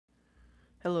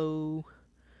Hello,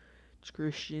 it's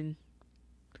Christian.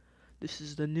 This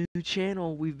is the new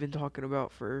channel we've been talking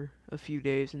about for a few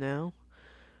days now.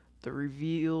 The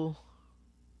reveal,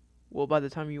 well, by the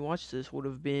time you watch this, would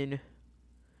have been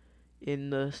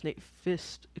in the Snake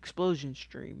Fist explosion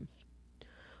stream.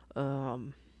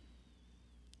 Um,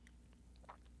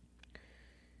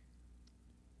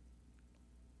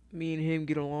 Me and him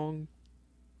get along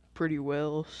pretty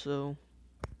well, so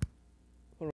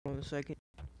hold on a second.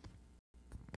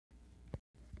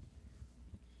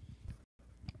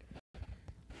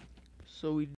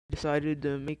 So we decided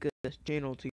to make a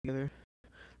channel together.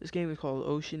 This game is called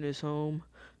Ocean is Home.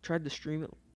 Tried to stream it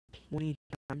 20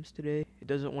 times today. It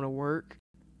doesn't want to work,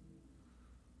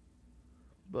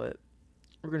 but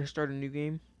we're gonna start a new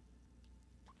game.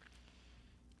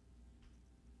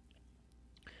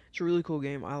 It's a really cool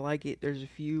game. I like it. There's a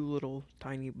few little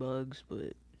tiny bugs,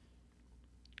 but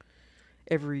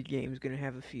every game's gonna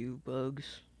have a few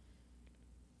bugs.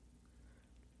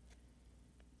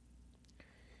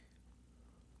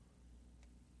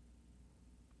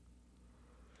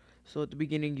 So at the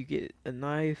beginning, you get a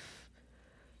knife,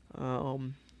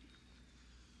 um,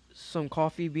 some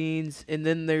coffee beans, and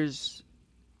then there's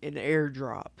an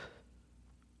airdrop,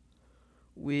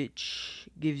 which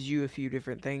gives you a few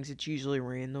different things. It's usually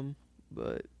random,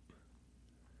 but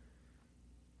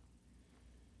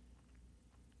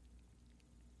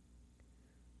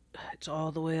it's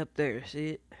all the way up there. See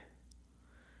it?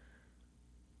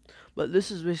 But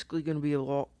this is basically going to be a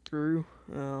walkthrough.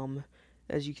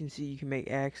 As you can see, you can make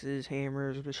axes,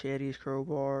 hammers, machetes,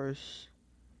 crowbars,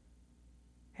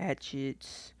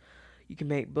 hatchets. You can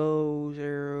make bows,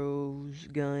 arrows,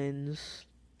 guns,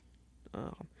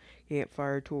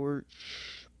 campfire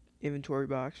torch, inventory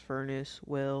box, furnace,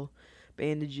 well,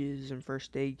 bandages and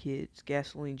first aid kits,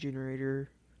 gasoline generator,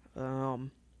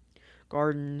 um,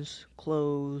 gardens,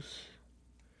 clothes,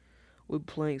 wood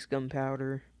planks,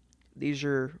 gunpowder. These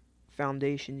are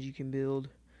foundations you can build.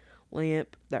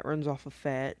 Lamp that runs off of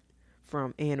fat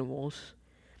from animals,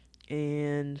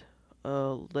 and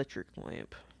electric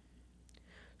lamp.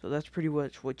 So that's pretty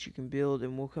much what you can build,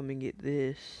 and we'll come and get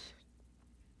this.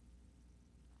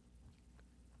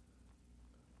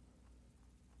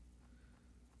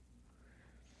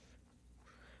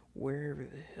 Wherever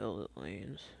the hell it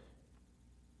lands.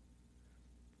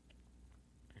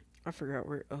 I forgot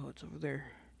where. Oh, it's over there.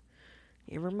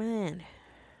 Never mind.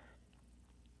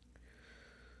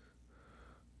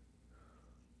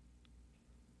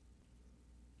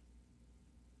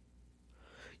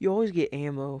 You always get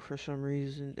ammo for some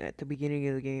reason at the beginning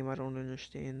of the game. I don't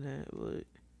understand that, but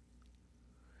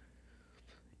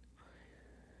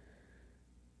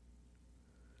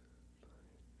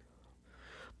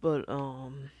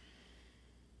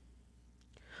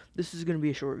this is gonna be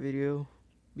a short video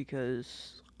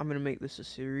because I'm gonna make this a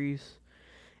series,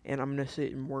 and I'm gonna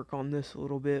sit and work on this a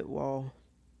little bit while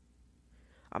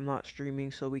I'm not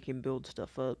streaming, so we can build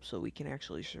stuff up so we can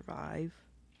actually survive.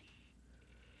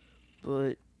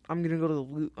 But I'm gonna go to the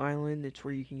loot island. It's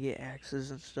where you can get axes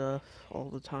and stuff all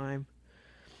the time.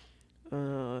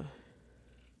 Uh,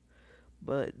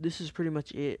 but this is pretty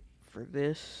much it for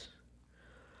this.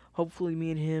 Hopefully,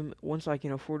 me and him, once I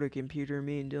can afford a computer,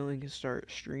 me and Dylan can start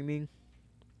streaming.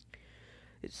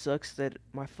 It sucks that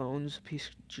my phone's a piece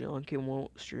of junk and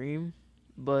won't stream,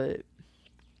 but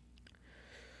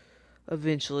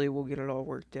eventually we'll get it all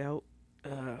worked out.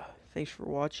 Thanks for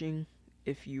watching.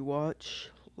 If you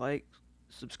watch, like,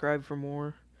 subscribe for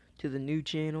more to the new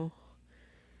channel.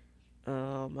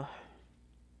 Um,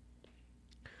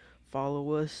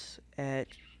 Follow us at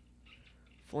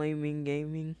Flaming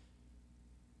Gaming.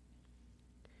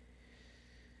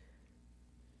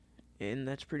 And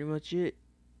that's pretty much it.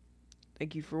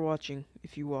 Thank you for watching,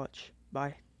 if you watch.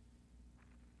 Bye.